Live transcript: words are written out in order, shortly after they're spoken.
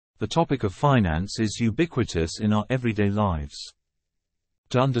The topic of finance is ubiquitous in our everyday lives.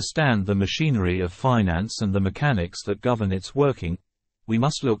 To understand the machinery of finance and the mechanics that govern its working, we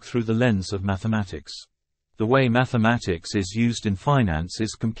must look through the lens of mathematics. The way mathematics is used in finance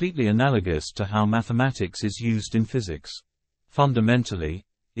is completely analogous to how mathematics is used in physics. Fundamentally,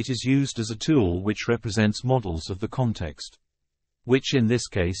 it is used as a tool which represents models of the context, which in this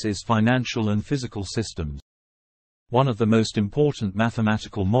case is financial and physical systems. One of the most important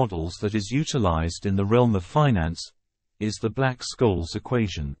mathematical models that is utilized in the realm of finance is the Black-Scholes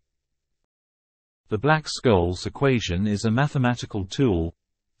equation. The Black-Scholes equation is a mathematical tool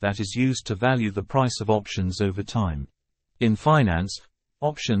that is used to value the price of options over time. In finance,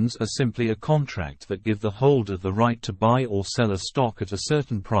 options are simply a contract that give the holder the right to buy or sell a stock at a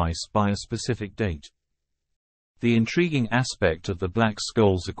certain price by a specific date. The intriguing aspect of the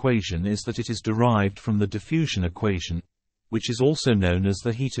Black-Scholes equation is that it is derived from the diffusion equation, which is also known as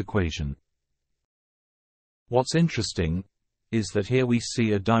the heat equation. What's interesting is that here we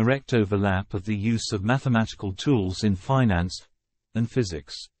see a direct overlap of the use of mathematical tools in finance and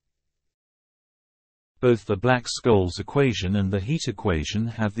physics. Both the Black-Scholes equation and the heat equation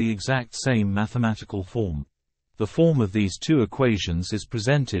have the exact same mathematical form. The form of these two equations is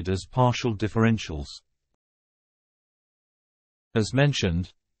presented as partial differentials. As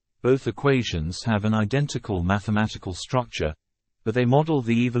mentioned, both equations have an identical mathematical structure, but they model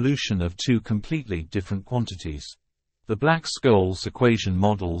the evolution of two completely different quantities. The Black-Scholes equation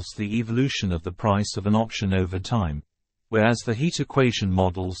models the evolution of the price of an option over time, whereas the heat equation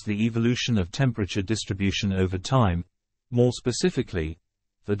models the evolution of temperature distribution over time, more specifically,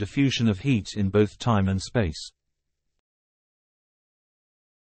 the diffusion of heat in both time and space.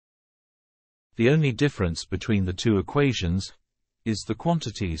 The only difference between the two equations is the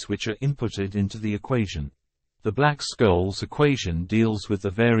quantities which are inputted into the equation. The Black-Scholes equation deals with the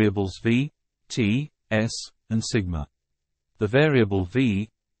variables v, t, s, and sigma. The variable v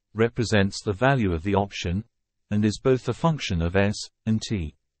represents the value of the option, and is both a function of s and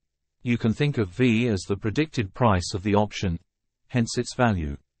t. You can think of v as the predicted price of the option, hence its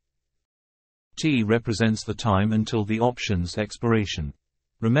value. T represents the time until the option's expiration.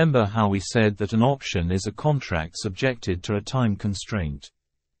 Remember how we said that an option is a contract subjected to a time constraint.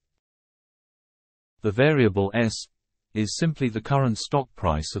 The variable S is simply the current stock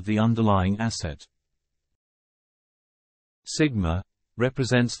price of the underlying asset. Sigma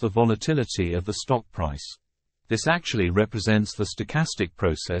represents the volatility of the stock price. This actually represents the stochastic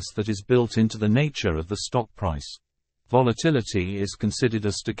process that is built into the nature of the stock price. Volatility is considered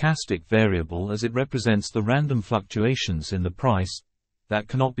a stochastic variable as it represents the random fluctuations in the price that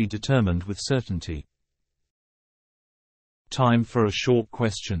cannot be determined with certainty. Time for a short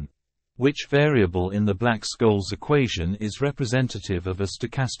question. Which variable in the Black-Scholes equation is representative of a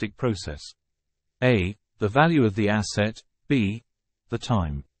stochastic process? A. The value of the asset. B. The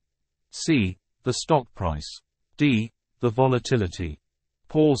time. C. The stock price. D. The volatility.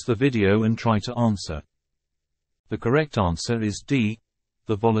 Pause the video and try to answer. The correct answer is D.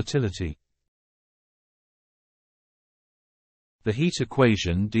 The volatility. The heat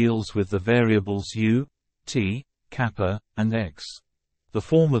equation deals with the variables U, T, kappa, and X. The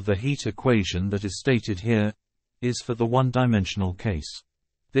form of the heat equation that is stated here is for the one-dimensional case.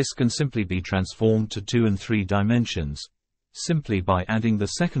 This can simply be transformed to 2 and 3 dimensions, simply by adding the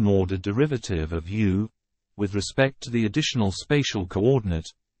second-order derivative of U with respect to the additional spatial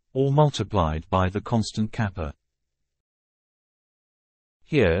coordinate, all multiplied by the constant kappa.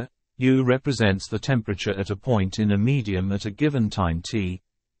 Here, U represents the temperature at a point in a medium at a given time t,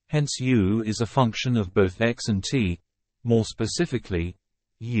 hence U is a function of both x and t, more specifically,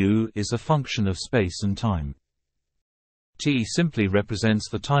 U is a function of space and time. T simply represents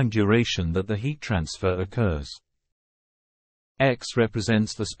the time duration that the heat transfer occurs. X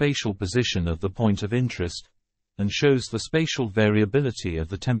represents the spatial position of the point of interest, and shows the spatial variability of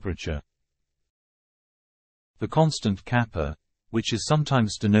the temperature. The constant kappa, which is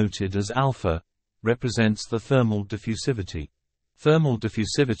sometimes denoted as alpha, represents the thermal diffusivity. Thermal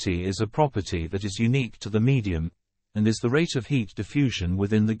diffusivity is a property that is unique to the medium, and is the rate of heat diffusion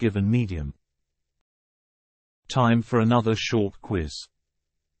within the given medium. Time for another short quiz.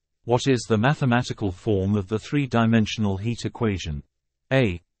 What is the mathematical form of the three-dimensional heat equation?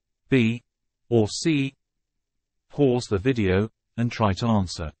 A, B, or C? Pause the video and try to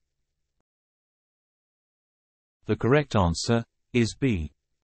answer. The correct answer is B.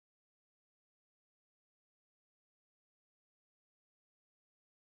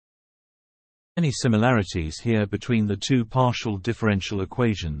 Many similarities here between the two partial differential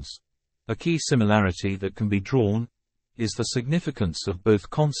equations. A key similarity that can be drawn is the significance of both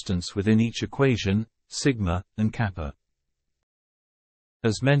constants within each equation, sigma, and kappa.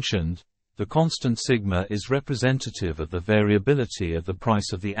 As mentioned, the constant sigma is representative of the variability of the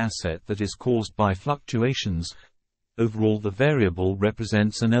price of the asset that is caused by fluctuations. Overall, the variable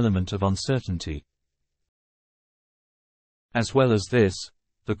represents an element of uncertainty. As well as this,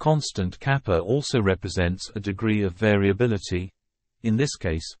 the constant kappa also represents a degree of variability. In this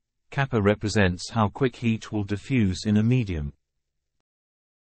case, kappa represents how quick heat will diffuse in a medium.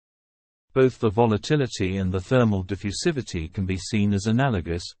 Both the volatility and the thermal diffusivity can be seen as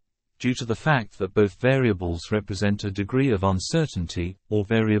analogous, due to the fact that both variables represent a degree of uncertainty, or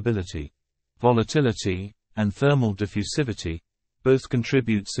variability. Volatility, and thermal diffusivity, both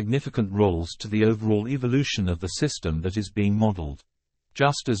contribute significant roles to the overall evolution of the system that is being modeled.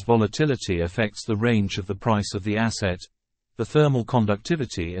 Just as volatility affects the range of the price of the asset, the thermal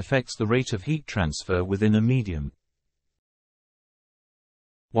conductivity affects the rate of heat transfer within a medium.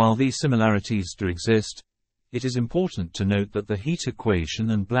 While these similarities do exist, it is important to note that the heat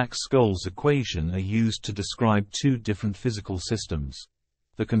equation and Black-Scholes equation are used to describe two different physical systems.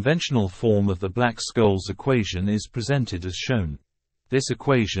 The conventional form of the Black-Scholes equation is presented as shown. This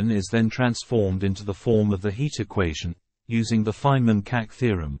equation is then transformed into the form of the heat equation, using the Feynman-Kac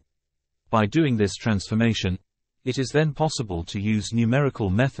theorem. By doing this transformation, it is then possible to use numerical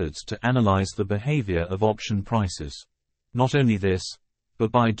methods to analyze the behavior of option prices. Not only this,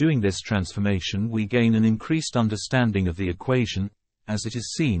 but by doing this transformation we gain an increased understanding of the equation, as it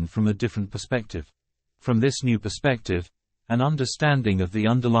is seen from a different perspective. From this new perspective, an understanding of the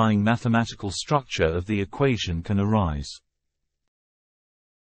underlying mathematical structure of the equation can arise.